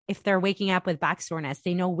if they're waking up with back soreness,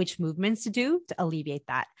 they know which movements to do to alleviate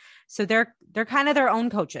that. So they're kind of their own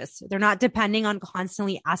coaches. They're not depending on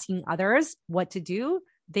constantly asking others what to do.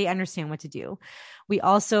 They understand what to do. We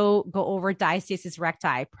also go over diastasis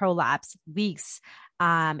recti, prolapse, leaks,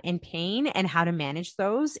 and pain, and how to manage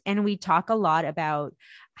those. And we talk a lot about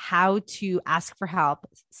how to ask for help,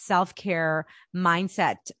 self-care,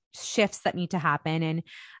 mindset shifts that need to happen.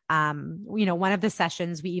 And one of the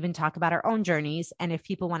sessions, we even talk about our own journeys. And if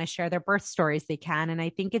people want to share their birth stories, they can. And I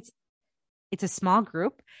think it's a small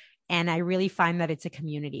group. And I really find that it's a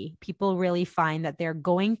community. People really find that they're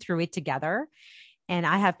going through it together. And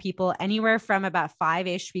I have people anywhere from about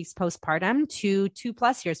 5-ish weeks postpartum to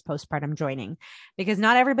 2+ years postpartum joining, because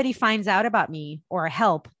not everybody finds out about me or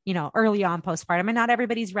help, early on postpartum, and not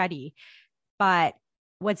everybody's ready. But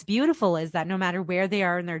what's beautiful is that no matter where they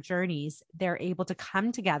are in their journeys, they're able to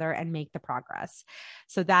come together and make the progress.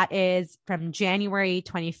 So that is from January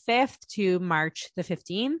 25th to March the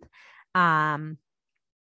 15th. And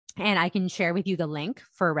I can share with you the link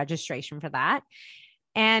for registration for that.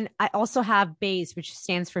 And I also have BASE, which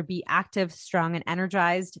stands for Be Active, Strong, and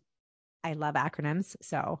Energized. I love acronyms,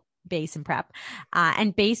 so BASE and PrEP.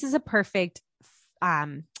 And BASE is a perfect,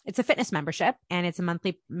 it's a fitness membership, and it's a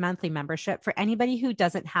monthly membership for anybody who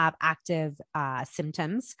doesn't have active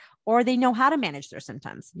symptoms, or they know how to manage their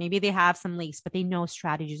symptoms. Maybe they have some leaks, but they know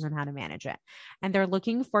strategies on how to manage it. And they're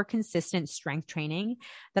looking for consistent strength training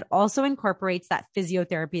that also incorporates that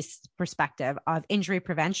physiotherapy perspective of injury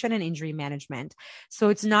prevention and injury management. So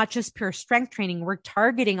it's not just pure strength training. We're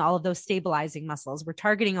targeting all of those stabilizing muscles. We're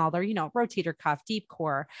targeting all their, rotator cuff, deep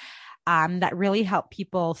core, that really help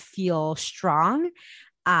people feel strong.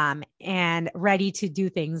 and ready to do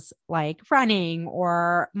things like running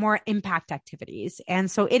or more impact activities.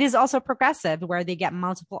 And so it is also progressive where they get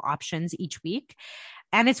multiple options each week.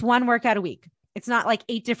 And it's one workout a week. It's not like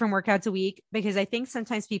 8 different workouts a week, because I think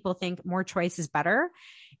sometimes people think more choice is better.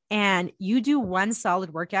 And you do one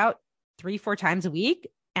solid workout 3-4 times a week,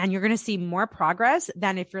 and you're going to see more progress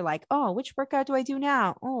than if you're like, oh, which workout do I do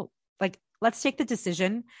now? Oh, like, let's take the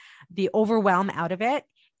decision, the overwhelm out of it.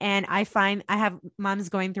 And I find I have moms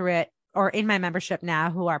going through it, or in my membership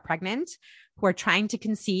now, who are pregnant, who are trying to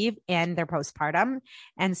conceive and they're postpartum.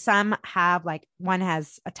 And some have, like, one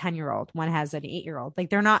has a 10-year-old, one has an 8-year-old. Like,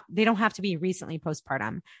 they don't have to be recently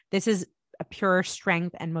postpartum. This is a pure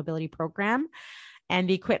strength and mobility program. And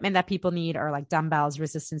the equipment that people need are like dumbbells,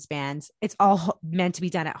 resistance bands. It's all meant to be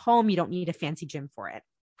done at home. You don't need a fancy gym for it.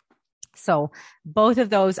 So both of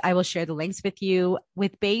those, I will share the links with you.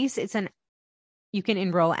 With Base, you can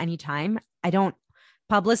enroll anytime. I don't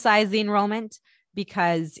publicize the enrollment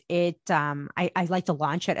because I like to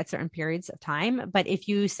launch it at certain periods of time. But if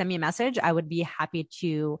you send me a message, I would be happy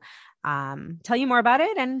to tell you more about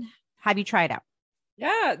it and have you try it out.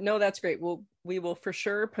 Yeah, no, that's great. We will for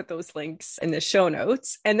sure put those links in the show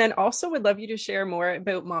notes. And then also would love you to share more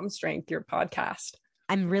about Mom Strength, your podcast.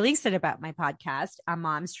 I'm really excited about my podcast,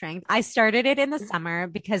 Mom Strength. I started it in the summer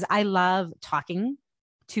because I love talking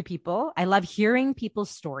to people. I love hearing people's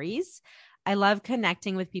stories. I love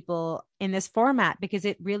connecting with people in this format because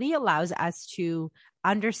it really allows us to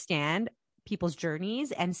understand people's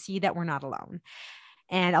journeys and see that we're not alone.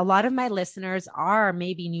 And a lot of my listeners are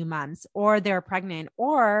maybe new moms, or they're pregnant,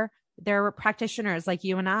 or they're practitioners like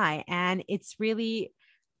you and I. And it's really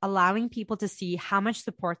allowing people to see how much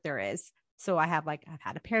support there is. So I've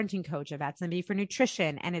had a parenting coach, I've had somebody for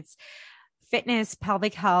nutrition, and it's fitness,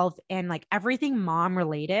 pelvic health, and like everything mom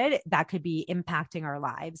related that could be impacting our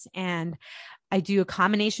lives. And I do a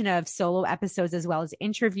combination of solo episodes as well as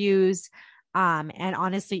interviews. And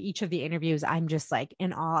honestly, each of the interviews, I'm just like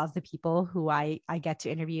in awe of the people who I get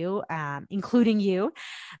to interview, including you.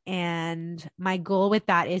 And my goal with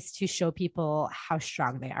that is to show people how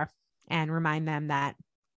strong they are and remind them that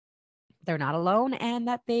they're not alone and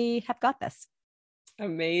that they have got this.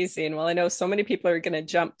 Amazing. Well, I know so many people are going to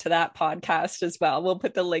jump to that podcast as well. We'll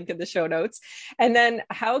put the link in the show notes. And then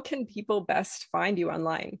how can people best find you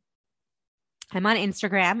online? I'm on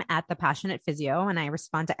Instagram at The Passionate Physio, and I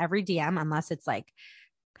respond to every DM unless it's like,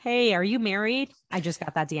 hey, are you married? I just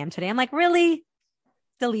got that DM today. I'm like, really?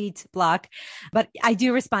 Delete, block. But I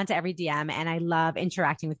do respond to every DM, and I love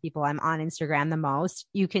interacting with people. I'm on Instagram the most.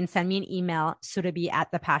 You can send me an email,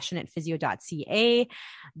 surabhi@thepassionatephysio.ca.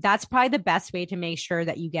 That's probably the best way to make sure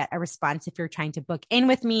that you get a response if you're trying to book in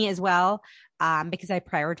with me as well, because I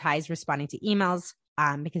prioritize responding to emails.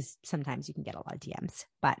 Because sometimes you can get a lot of DMs,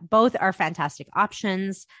 but both are fantastic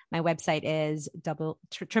options. My website is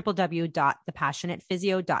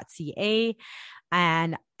www.thepassionatephysio.ca,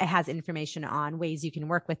 and it has information on ways you can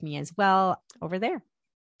work with me as well over there.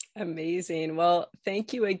 Amazing. Well,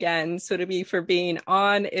 thank you again, Surabhi, for being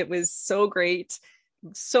on. It was so great.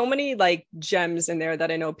 So many like gems in there that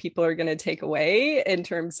I know people are going to take away in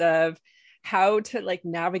terms of how to like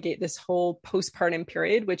navigate this whole postpartum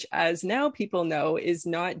period, which, as now people know, is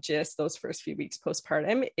not just those first few weeks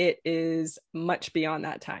postpartum. It is much beyond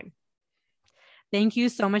that time. Thank you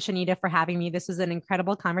so much, Anita, for having me. This was an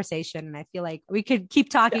incredible conversation, and I feel like we could keep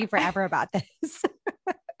talking forever about this.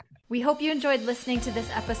 We hope you enjoyed listening to this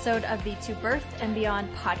episode of the To Birth and Beyond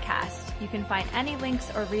podcast. You can find any links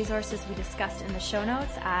or resources we discussed in the show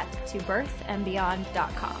notes at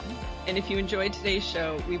tobirthandbeyond.com. And if you enjoyed today's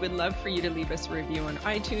show, we would love for you to leave us a review on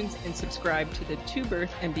iTunes and subscribe to the To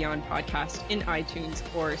Birth and Beyond podcast in iTunes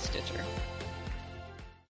or Stitcher.